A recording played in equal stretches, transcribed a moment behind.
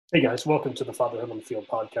Hey guys, welcome to the Fatherhood on the Field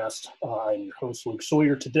podcast. I'm your host, Luke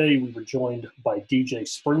Sawyer. Today we were joined by DJ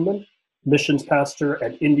Springman, missions pastor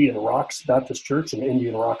at Indian Rocks Baptist Church in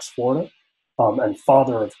Indian Rocks, Florida, and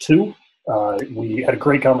father of two. We had a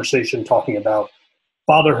great conversation talking about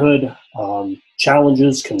fatherhood,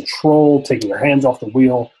 challenges, control, taking your hands off the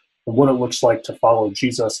wheel, and what it looks like to follow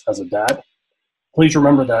Jesus as a dad. Please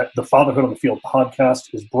remember that the Fatherhood on the Field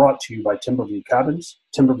podcast is brought to you by Timberview Cabins.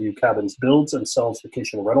 Timberview Cabins builds and sells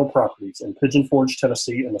vacation rental properties in Pigeon Forge,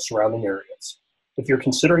 Tennessee, and the surrounding areas. If you're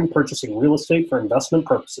considering purchasing real estate for investment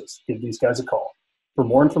purposes, give these guys a call. For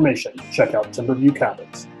more information, check out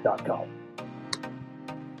timberviewcabins.com.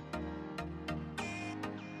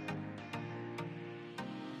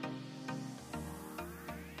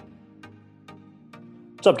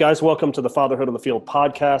 What's up, guys? Welcome to the Fatherhood on the Field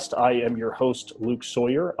podcast. I am your host, Luke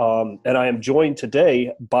Sawyer, and I am joined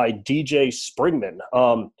today by DJ Springman.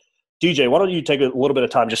 DJ, why don't you take a little bit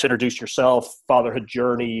of time, just introduce yourself, fatherhood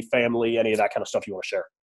journey, family, any of that kind of stuff you want to share.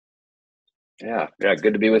 Yeah,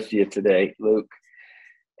 good to be with you today, Luke.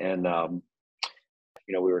 And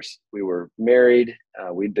we were married.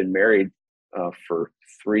 We'd been married for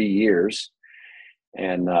 3 years,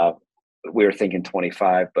 and we were thinking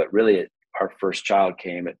 25, but really our first child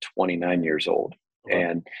came at 29 years old.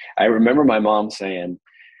 And I remember my mom saying,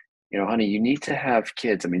 honey, you need to have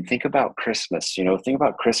kids. I mean, think about Christmas, think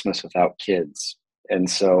about Christmas without kids. And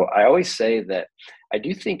so I always say that I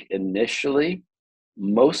do think initially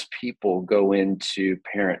most people go into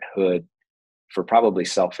parenthood for probably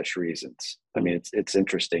selfish reasons. I mean, it's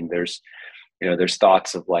interesting. There's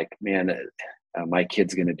thoughts of like, man, my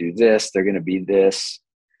kid's going to do this. They're going to be this.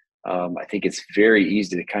 I think it's very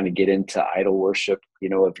easy to kind of get into idol worship,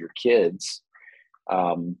 of your kids.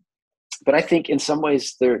 But I think in some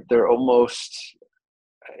ways they're almost,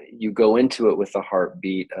 you go into it with a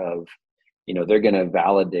heartbeat of, they're going to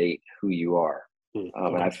validate who you are.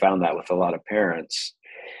 And I found that with a lot of parents.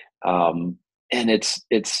 And it's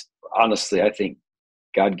honestly, I think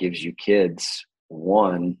God gives you kids,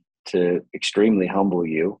 one, to extremely humble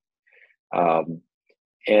you.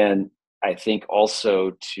 And I think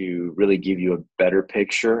also to really give you a better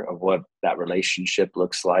picture of what that relationship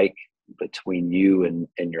looks like between you and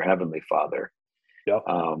your Heavenly Father. Yeah.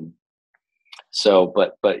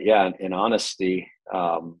 But yeah, in honesty,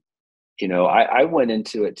 I went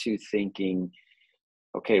into it too thinking,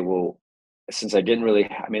 okay, well, since I didn't really,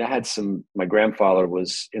 my grandfather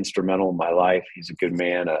was instrumental in my life. He's a good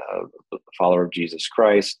man, a follower of Jesus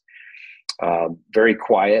Christ. Very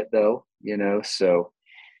quiet though, so.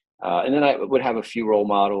 And then I would have a few role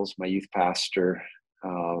models, my youth pastor,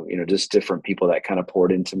 just different people that kind of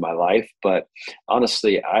poured into my life. But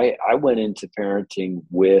honestly, I went into parenting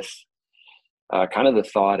with kind of the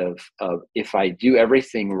thought of if I do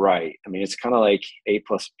everything right, it's kind of like A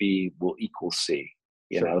plus B will equal C,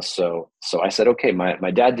 Sure. So I said, okay,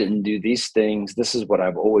 my dad didn't do these things. This is what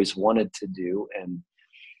I've always wanted to do. And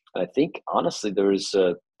I think honestly, there's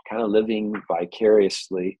a kind of living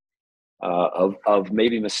vicariously of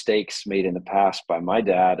maybe mistakes made in the past by my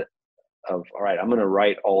dad of, all right, I'm going to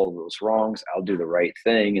right all of those wrongs. I'll do the right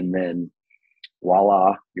thing. And then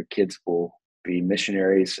voila, your kids will be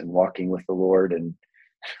missionaries and walking with the Lord and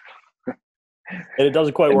it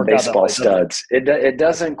doesn't quite work out that baseball way, studs. It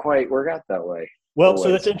doesn't quite work out that way. Well, always.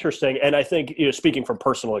 So that's interesting. And I think, speaking from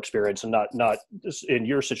personal experience and not in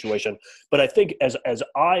your situation, but I think as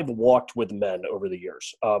I've walked with men over the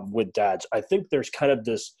years, with dads, I think there's kind of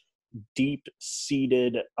this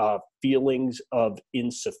deep-seated feelings of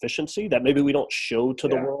insufficiency that maybe we don't show to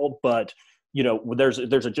the world, but there's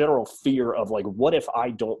a general fear of like, what if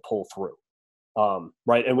I don't pull through?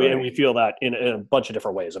 Right. And we feel that in a bunch of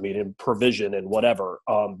different ways. In provision and whatever,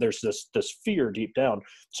 there's this fear deep down.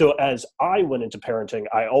 So as I went into parenting,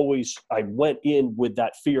 I went in with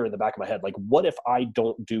that fear in the back of my head. Like, what if I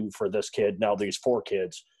don't do for this kid, now these 4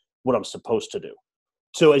 kids, what I'm supposed to do?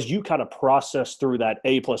 So as you kind of process through that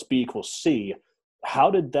A plus B equals C,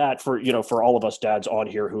 how did that for all of us dads on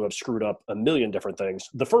here who have screwed up a million different things,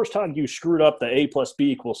 the first time you screwed up the A plus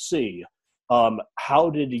B equals C, how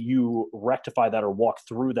did you rectify that or walk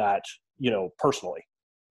through that, personally?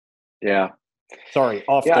 Yeah. Sorry,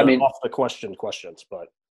 off the questions, but.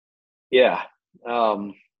 Yeah.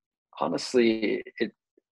 Honestly,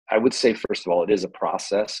 I would say, first of all, it is a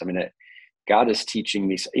process. God is teaching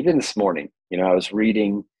me, even this morning, I was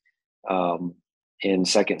reading in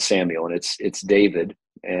 2 Samuel, and it's David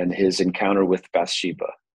and his encounter with Bathsheba,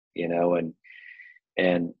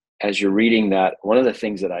 and as you're reading that, one of the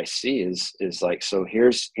things that I see is like, so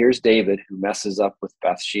here's David who messes up with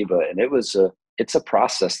Bathsheba, and it's a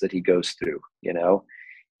process that he goes through,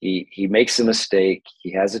 he makes a mistake.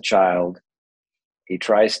 He has a child. He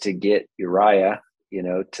tries to get Uriah,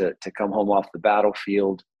 to come home off the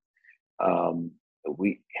battlefield. And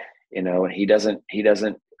he doesn't,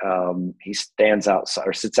 he stands outside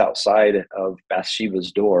or sits outside of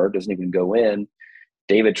Bathsheba's door, doesn't even go in.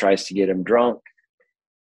 David tries to get him drunk.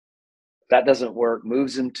 That doesn't work,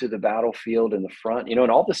 moves him to the battlefield in the front, and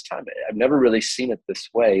all this time, I've never really seen it this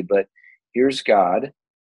way, but here's God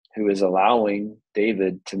who is allowing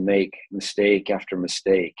David to make mistake after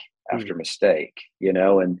mistake after mistake,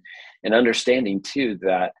 and understanding too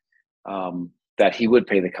that he would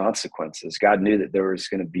pay the consequences. God knew that there was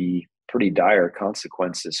going to be pretty dire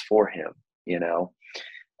consequences for him,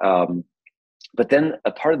 but then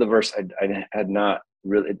a part of the verse I had not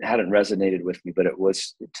really, it hadn't resonated with me, but it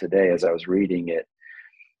was today as I was reading it,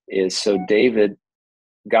 is so David,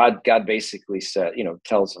 God basically said,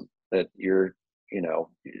 tells him that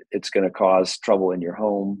it's going to cause trouble in your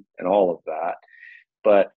home and all of that.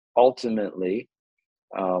 But ultimately,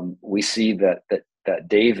 we see that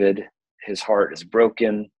David, his heart is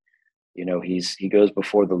broken. He goes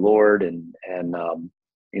before the Lord and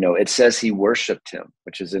it says he worshiped him,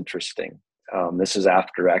 which is interesting. This is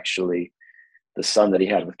after actually the son that he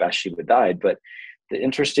had with Bathsheba died. But the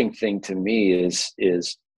interesting thing to me is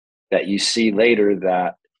that you see later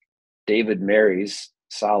that David marries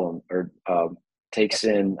Solomon, or takes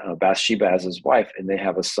in Bathsheba as his wife, and they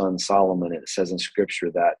have a son, Solomon. And it says in scripture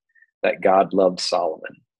that God loved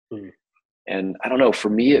Solomon. And I don't know, for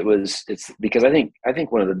me, it's because I think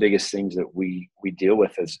one of the biggest things that we deal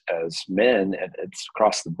with as men, and it's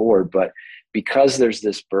across the board, but because there's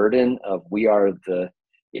this burden of we have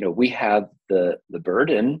the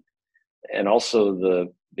burden and also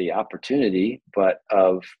the opportunity, but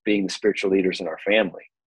of being the spiritual leaders in our family.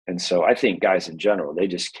 And so I think guys in general, they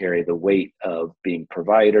just carry the weight of being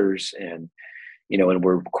providers, and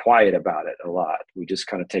we're quiet about it a lot. We just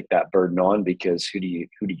kind of take that burden on because who do you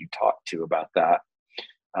talk to about that?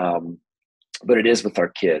 But it is with our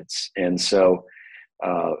kids. And so,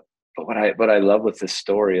 but what I love with this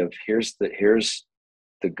story of here's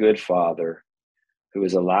the good father who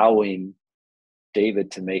is allowing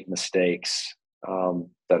David to make mistakes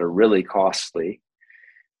that are really costly,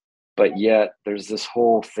 but yet there's this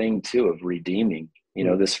whole thing too of redeeming,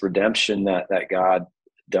 this redemption that God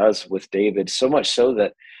does with David, so much so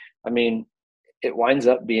that, it winds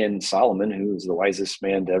up being Solomon, who is the wisest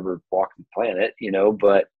man to ever walk the planet,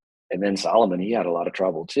 and then Solomon, he had a lot of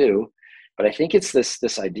trouble too. But I think it's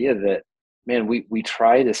this idea that, man, we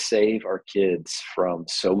try to save our kids from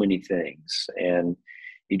so many things. And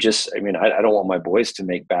I don't want my boys to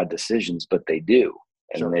make bad decisions, but they do.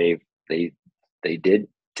 And sure. they did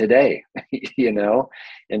today,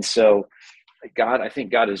 And so I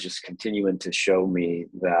think God is just continuing to show me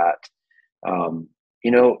that,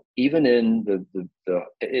 even in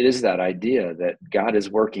it is that idea that God is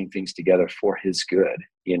working things together for his good,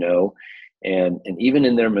 and even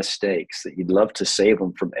in their mistakes, that you'd love to save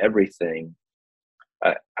them from everything.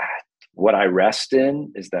 What I rest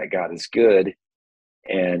in is that God is good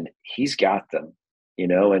and he's got them,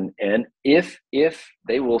 and if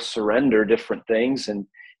they will surrender different things, and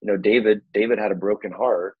David had a broken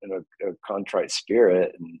heart and a contrite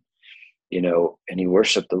spirit, and and he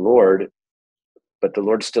worshiped the Lord, but the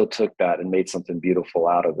Lord still took that and made something beautiful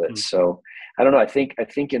out of it. So I don't know. I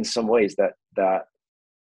think in some ways that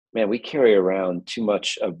man, we carry around too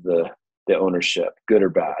much of the ownership, good or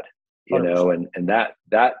bad, and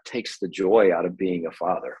that takes the joy out of being a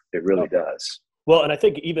father. It really does. Well, and I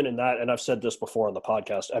think even in that, and I've said this before on the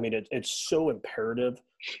podcast, it's so imperative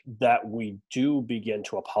that we do begin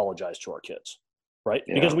to apologize to our kids, right?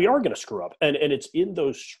 Yeah. Because we are going to screw up. And it's in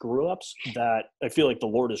those screw ups that I feel like the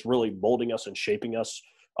Lord is really molding us and shaping us,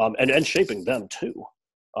 and shaping them too.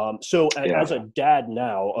 As a dad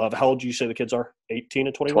now, of how old do you say the kids are? 18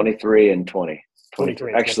 and 21? 23 and 20.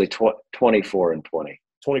 23 actually 24 and 20.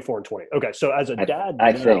 24 and 20. Okay. So as a dad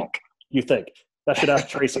I now, think. You think. I should ask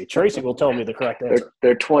Tracy. Tracy will tell me the correct answer.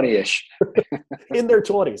 They're 20-ish. In their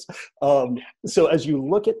 20s. So as you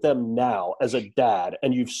look at them now as a dad,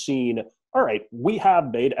 and you've seen, all right, we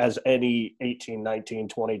have made, as any 18, 19,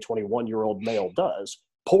 20, 21-year-old male does,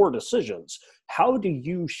 poor decisions. How do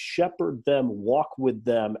you shepherd them, walk with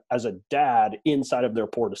them as a dad inside of their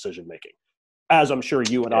poor decision making? As I'm sure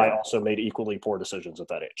you and I also made equally poor decisions at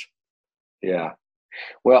that age. Yeah.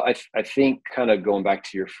 Well, I think kind of going back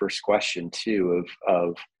to your first question too,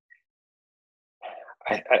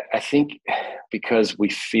 I think because we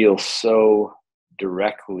feel so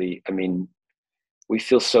directly, we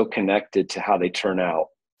feel so connected to how they turn out,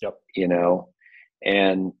 Yep.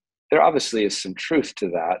 And there obviously is some truth to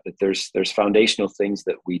that there's foundational things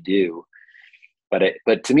that we do.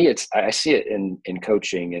 But to me, I see it in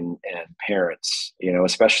coaching and parents,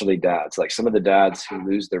 especially dads, like some of the dads who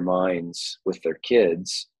lose their minds with their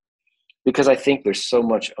kids, because I think there's so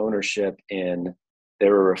much ownership in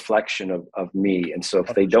they're a reflection of me. And so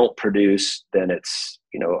if they don't produce, then it's,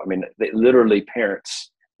 literally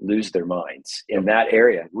parents lose their minds in that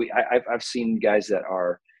area. I've seen guys that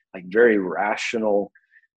are like very rational,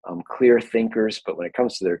 clear thinkers, but when it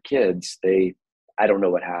comes to their kids, I don't know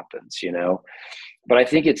what happens, but I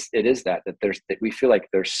think it is that we feel like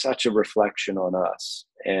there's such a reflection on us,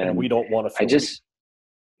 and we don't want to feel weak.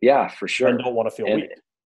 Yeah, for sure. And don't want to feel weak.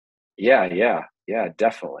 Yeah,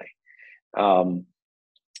 definitely.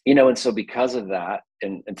 And so because of that,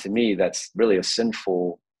 and to me, that's really a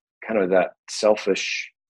sinful kind of that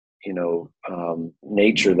selfish,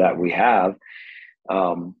 nature that we have.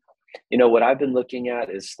 What I've been looking at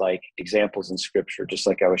is like examples in scripture, just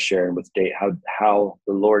like I was sharing with David, how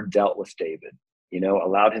the Lord dealt with David,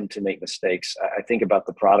 allowed him to make mistakes. I think about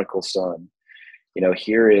the prodigal son.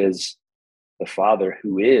 Here is the father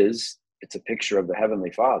it's a picture of the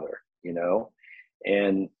heavenly Father,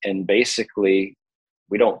 and basically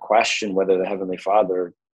we don't question whether the heavenly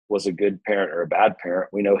Father was a good parent or a bad parent.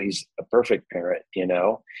 We know he's a perfect parent,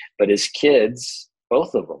 but his kids,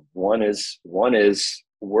 both of them, one is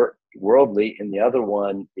worldly, and the other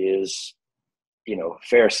one is,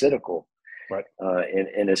 pharisaical, right?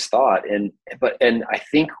 In his thought. And I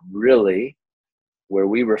think really where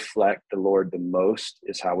we reflect the Lord the most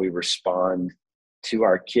is how we respond to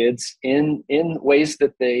our kids in ways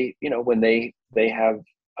that they, when they have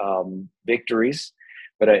victories.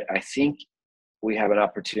 But I think we have an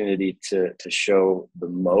opportunity to show the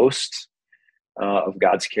most of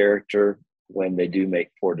God's character when they do make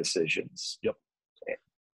poor decisions. Yep.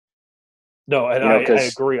 No, and I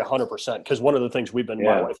agree 100%, because one of the things my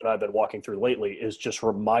wife and I have been walking through lately is just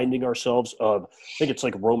reminding ourselves of, I think it's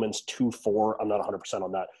like Romans 2:4. I'm not 100%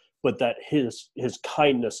 on that, but that his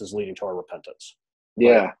kindness is leading to our repentance.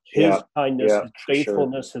 Yeah. Right? His kindness, his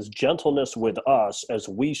faithfulness, his gentleness with us as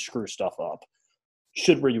we screw stuff up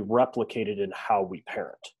should be replicated in how we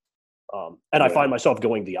parent. And I find myself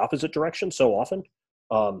going the opposite direction so often.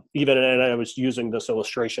 And I was using this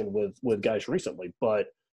illustration with guys recently, but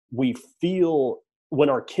we feel when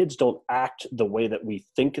our kids don't act the way that we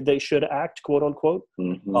think they should act, quote unquote,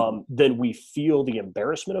 then we feel the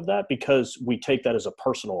embarrassment of that because we take that as a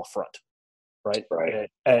personal affront. Right. Right.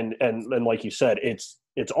 And like you said, it's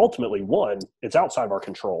ultimately it's outside of our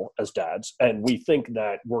control as dads. And we think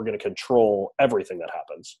that we're going to control everything that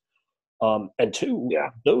happens. And two,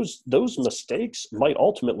 those mistakes might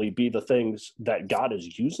ultimately be the things that God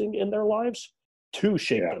is using in their lives to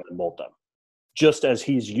shape them and mold them, just as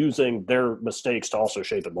he's using their mistakes to also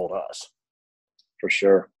shape and mold us. For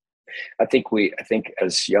sure. I think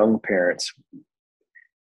as young parents,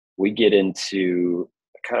 we get into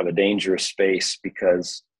kind of a dangerous space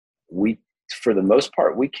because for the most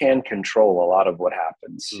part, we can control a lot of what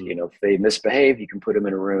happens. If they misbehave, you can put them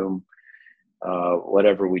in a room,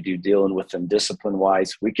 whatever we do, dealing with them discipline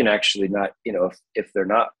wise, we can actually not, if they're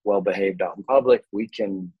not well behaved out in public, we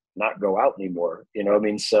can not go out anymore.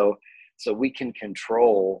 So we can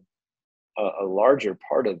control a larger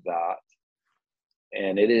part of that.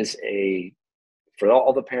 And it is for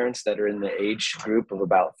all the parents that are in the age group of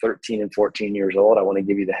about 13 and 14 years old, I want to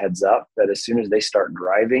give you the heads up that as soon as they start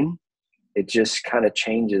driving, it just kind of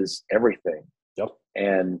changes everything. Yep.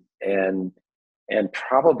 And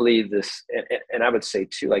probably this, and I would say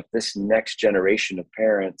too, like this next generation of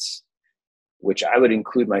parents, which I would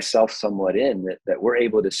include myself somewhat in, that we're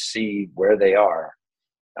able to see where they are.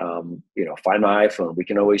 Find my iPhone. We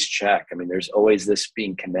can always check. I mean, there's always this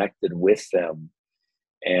being connected with them.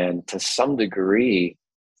 And to some degree,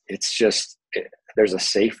 it's just, there's a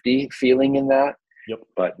safety feeling in that. Yep.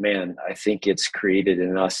 But man, I think it's created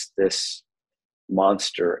in us this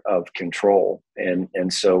monster of control.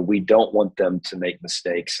 And so we don't want them to make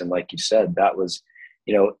mistakes. And like you said, that was,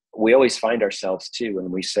 we always find ourselves too,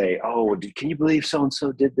 when we say, oh, can you believe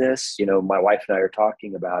so-and-so did this? My wife and I are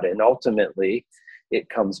talking about it. And ultimately it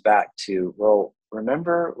comes back to, well,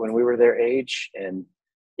 remember when we were their age, and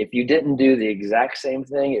if you didn't do the exact same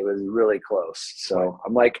thing, it was really close. So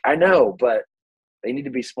I'm like, I know, but they need to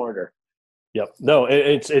be smarter. Yep. No,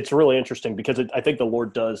 it's really interesting because I think the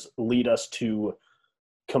Lord does lead us to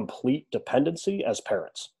complete dependency as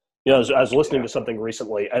parents. I was listening to something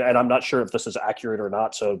recently, and I'm not sure if this is accurate or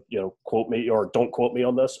not, so quote me or don't quote me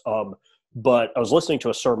on this. But I was listening to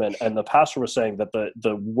a sermon, and the pastor was saying that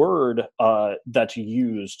the word that's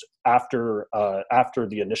used after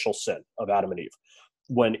the initial sin of Adam and Eve,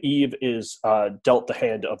 when Eve is dealt the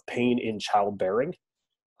hand of pain in childbearing,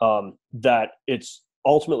 that it's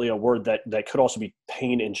ultimately a word that could also be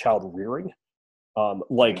pain in child rearing.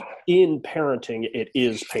 Like in parenting, it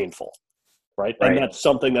is painful, right? And Right. that's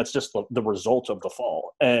something that's just the result of the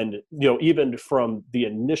fall. And, even from the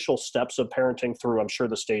initial steps of parenting through, I'm sure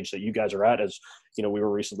the stage that you guys are at, as, we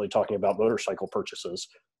were recently talking about motorcycle purchases,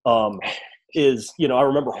 I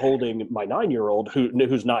remember holding my 9-year-old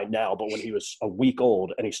who's 9 now, but when he was a week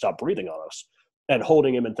old and he stopped breathing on us, and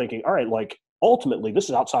holding him and thinking, all right, like ultimately this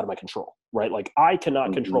is outside of my control, right? Like I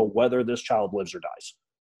cannot control whether this child lives or dies.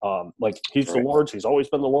 Like he's the Lord's, he's always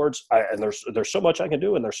been the Lord's. And there's so much I can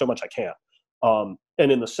do and there's so much I can't.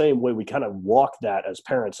 And in the same way, we kind of walk that as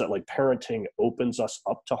parents, that like parenting opens us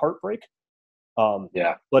up to heartbreak.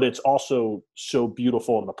 But it's also so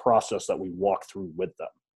beautiful in the process that we walk through with them.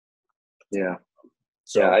 Yeah.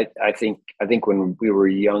 So I think when we were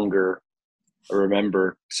younger, I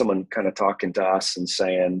remember someone kind of talking to us and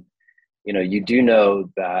saying, you do know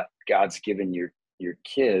that God's given your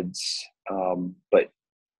kids, but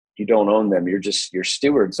you don't own them. You're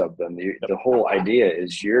stewards of them. The whole idea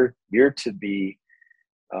is you're to be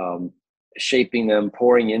shaping them,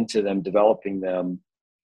 pouring into them, developing them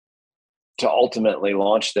to ultimately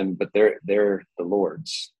launch them, but they're the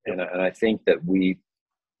Lord's. And I think that we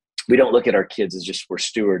don't look at our kids as just we're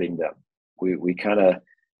stewarding them. We kind of,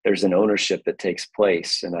 there's an ownership that takes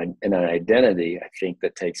place and an identity, I think,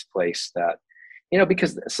 that takes place that,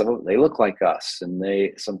 because some of them, they look like us and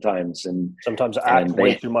they sometimes act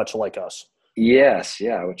way too much like us. Yes.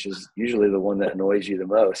 Yeah. Which is usually the one that annoys you the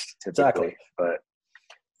most typically. Exactly. But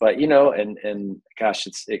and gosh,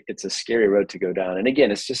 it's a scary road to go down. And again,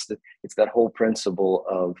 it's that whole principle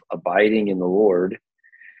of abiding in the Lord.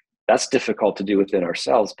 That's difficult to do within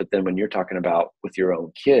ourselves. But then when you're talking about with your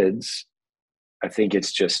own kids, I think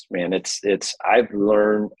it's just, man, I've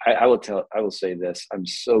learned, I will say this. I'm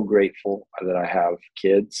so grateful that I have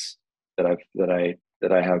kids, that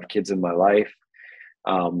I have kids in my life.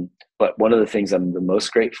 But one of the things I'm the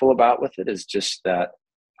most grateful about with it is just that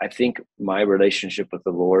I think my relationship with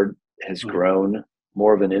the Lord has grown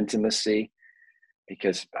more of an intimacy,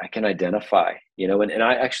 because I can identify, and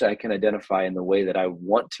I can identify in the way that I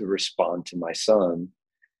want to respond to my son.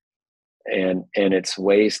 And it's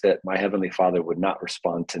ways that my Heavenly Father would not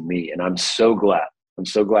respond to me. And I'm so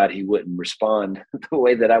glad he wouldn't respond the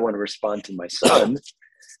way that I want to respond to my son,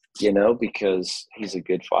 because he's a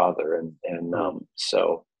good father. And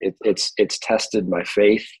so it's tested my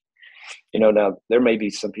faith. Now there may be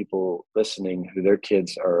some people listening who their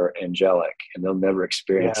kids are angelic and they'll never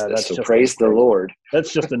experience this. So praise the Lord.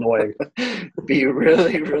 That's just annoying. Be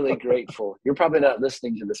really, really grateful. You're probably not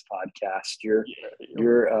listening to this podcast.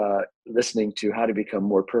 You're listening to how to become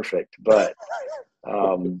more perfect. But,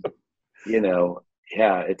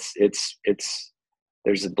 it's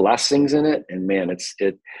there's blessings in it. And man,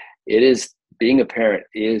 it is, being a parent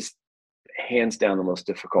is hands down the most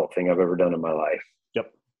difficult thing I've ever done in my life.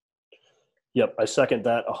 Yep, I second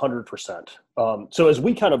that 100%. So as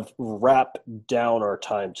we kind of wrap down our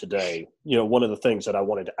time today, one of the things that I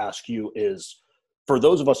wanted to ask you is, for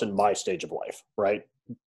those of us in my stage of life, right?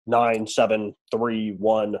 9, 7, 3,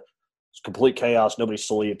 1, it's complete chaos. Nobody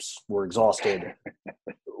sleeps. We're exhausted.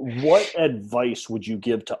 What advice would you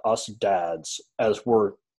give to us dads as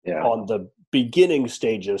we're on the beginning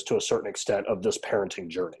stages, to a certain extent, of this parenting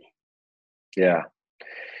journey? Yeah.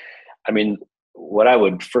 I mean, what I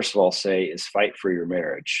would first of all say is fight for your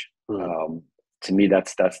marriage. To me,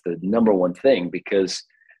 that's the number one thing, because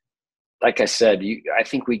like I said, I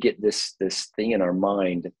think we get this thing in our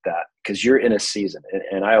mind that, because you're in a season,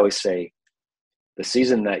 and I always say the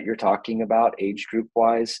season that you're talking about age group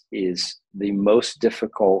wise is the most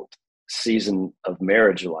difficult season of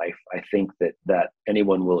marriage life, I think, that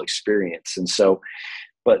anyone will experience. And so,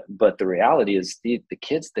 but the reality is the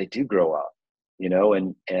kids, they do grow up.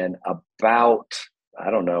 And about, I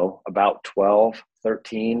don't know, about 12,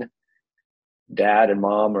 13, dad and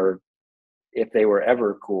mom are, if they were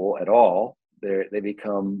ever cool at all, they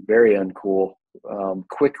become very uncool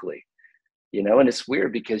quickly, and it's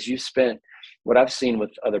weird because what I've seen with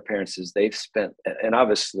other parents is they've spent, and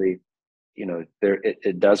obviously,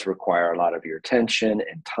 it does require a lot of your attention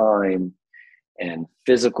and time and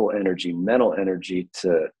physical energy, mental energy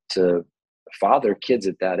to father kids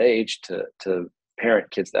at that age, to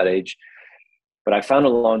parent kids that age. But I found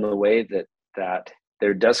along the way that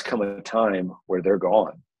there does come a time where they're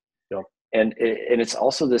gone. And it's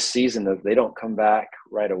also this season of, they don't come back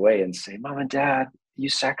right away and say, Mom and Dad, you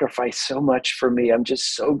sacrificed so much for me. I'm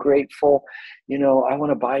just so grateful. I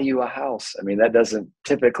want to buy you a house. I mean, that doesn't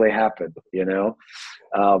typically happen,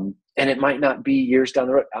 and it might not be years down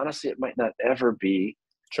the road. Honestly, it might not ever be.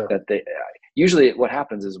 Sure. That usually what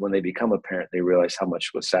happens is when they become a parent, they realize how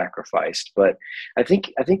much was sacrificed. But I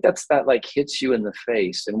think that like hits you in the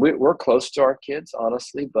face, and we're close to our kids,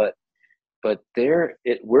 honestly, but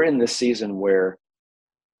we're in this season where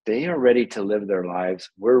they are ready to live their lives.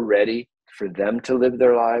 We're ready for them to live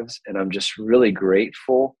their lives. And I'm just really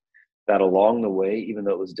grateful that along the way, even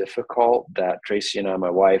though it was difficult, that Tracy and I, my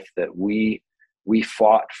wife, that we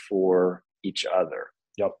fought for each other.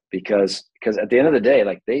 Yep. Because at the end of the day,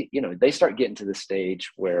 like they start getting to the stage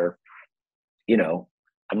where, I'm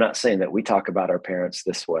not saying that we talk about our parents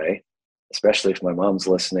this way, especially if my mom's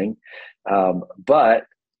listening. But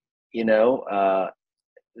I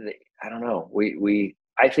don't know.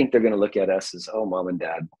 I think they're going to look at us as, oh, mom and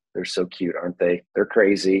dad, they're so cute, aren't they? They're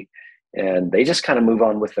crazy. And they just kind of move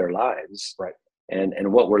on with their lives. Right.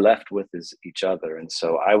 And what we're left with is each other. And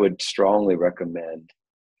so I would strongly recommend,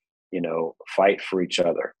 fight for each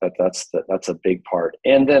other. That's a big part.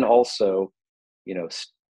 And then also,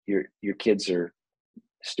 your kids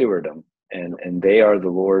steward them, and they are the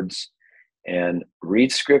Lord's, and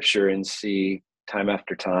read scripture and see time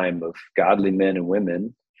after time of godly men and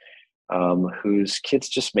women whose kids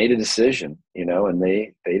just made a decision, and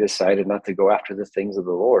they decided not to go after the things of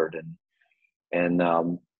the Lord.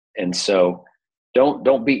 And so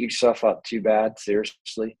don't beat yourself up too bad,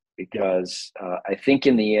 seriously, because I think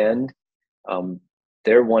in the end,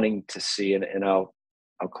 they're wanting to see, and I'll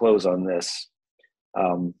close on this,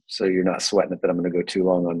 so you're not sweating it that I'm going to go too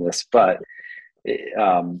long on this, but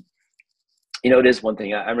it is one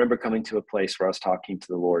thing. I remember coming to a place where I was talking to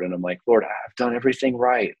the Lord, and I'm like, Lord, I've done everything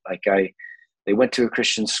right. Like they went to a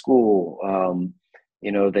Christian school.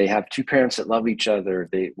 They have two parents that love each other.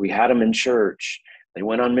 We had them in church. They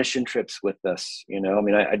went on mission trips with us.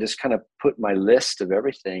 I just kind of put my list of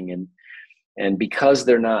everything, and because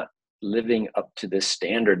they're not living up to this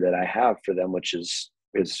standard that I have for them, which is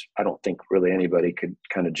I don't think really anybody could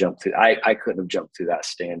kind of jump through. I couldn't have jumped through that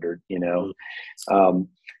standard,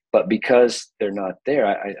 but because they're not there,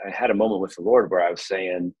 I had a moment with the Lord where I was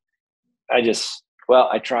saying, I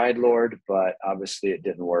tried, Lord, but obviously it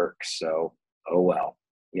didn't work. So, oh well,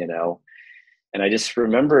 and I just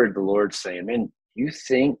remembered the Lord saying, man, you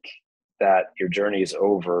think that your journey is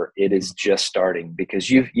over. It is just starting, because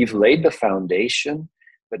you've laid the foundation,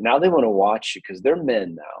 but now they want to watch you, because they're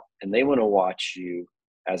men now, and they want to watch you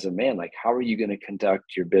as a man. Like, how are you going to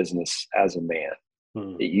conduct your business as a man?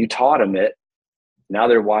 You taught them it. Now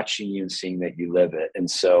they're watching you and seeing that you live it. And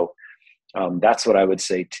so that's what I would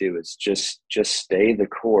say too, is just stay the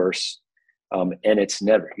course. And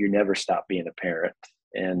you never stop being a parent.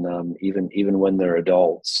 And even when they're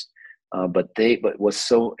adults, but what's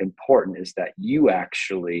so important is that you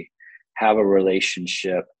actually have a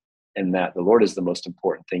relationship, and that the Lord is the most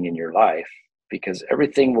important thing in your life, because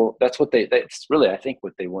everything that's really, I think,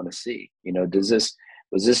 what they want to see.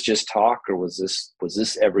 Was this just talk, or was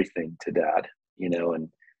this everything to dad? And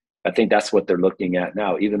I think that's what they're looking at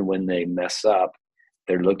now. Even when they mess up,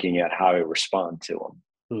 they're looking at how I respond to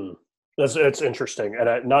them. That's interesting.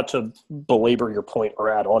 And not to belabor your point or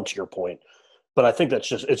add on to your point, but I think it's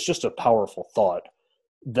just a powerful thought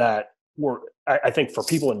that I think for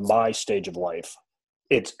people in my stage of life,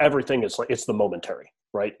 it's everything. It's like, it's the momentary,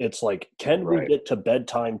 right? It's like, can we get to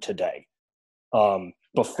bedtime today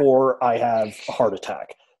before I have a heart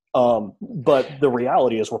attack? But the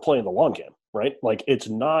reality is we're playing the long game, right? Like, it's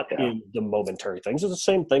not in the momentary things. It's the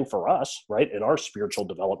same thing for us, right? In our spiritual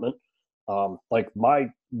development. Like my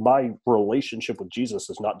relationship with Jesus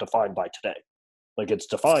is not defined by today. Like, it's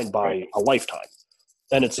defined by a lifetime.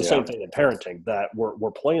 And it's the same thing in parenting, that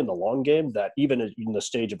we're playing the long game, that even in the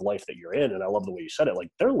stage of life that you're in, and I love the way you said it, like,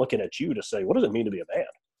 they're looking at you to say, what does it mean to be a man?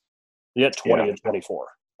 Yet 20 and 24.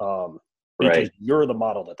 Because you're the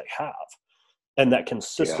model that they have. And that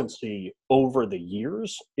consistency over the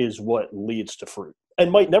years is what leads to fruit,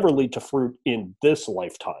 and might never lead to fruit in this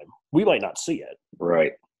lifetime. We might not see it.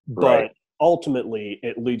 Right. But ultimately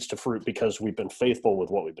it leads to fruit because we've been faithful with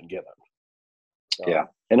what we've been given.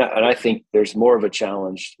 And I think there's more of a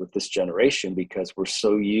challenge with this generation, because we're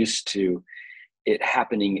so used to it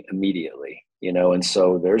happening immediately, and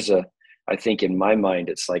so I think in my mind,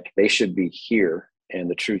 it's like they should be here. And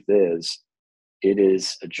the truth is, it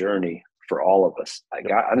is a journey for all of us.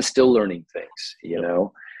 I'm still learning things,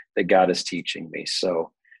 that God is teaching me.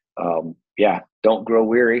 So, don't grow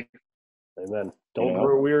weary. Amen. Don't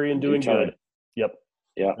grow weary in doing good. Yep.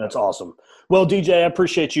 Yeah, That's awesome. Well, DJ, I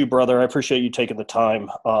appreciate you, brother. I appreciate you taking the time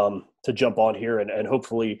to jump on here, and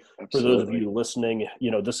hopefully for those of absolutely. you listening,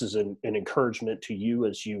 this is an encouragement to you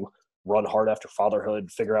as you run hard after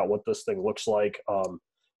fatherhood, figure out what this thing looks like,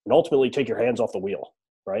 and ultimately take your hands off the wheel,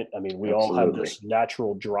 right? I mean, we all have Absolutely. this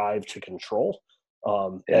natural drive to control.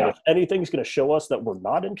 And Yeah, if anything's going to show us that we're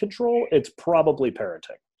not in control, it's probably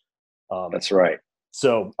parenting. Um, that's right.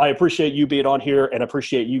 so I appreciate you being on here and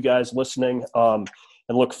appreciate you guys listening.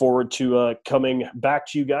 And look forward to coming back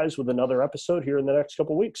to you guys with another episode here in the next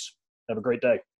couple of weeks. Have a great day.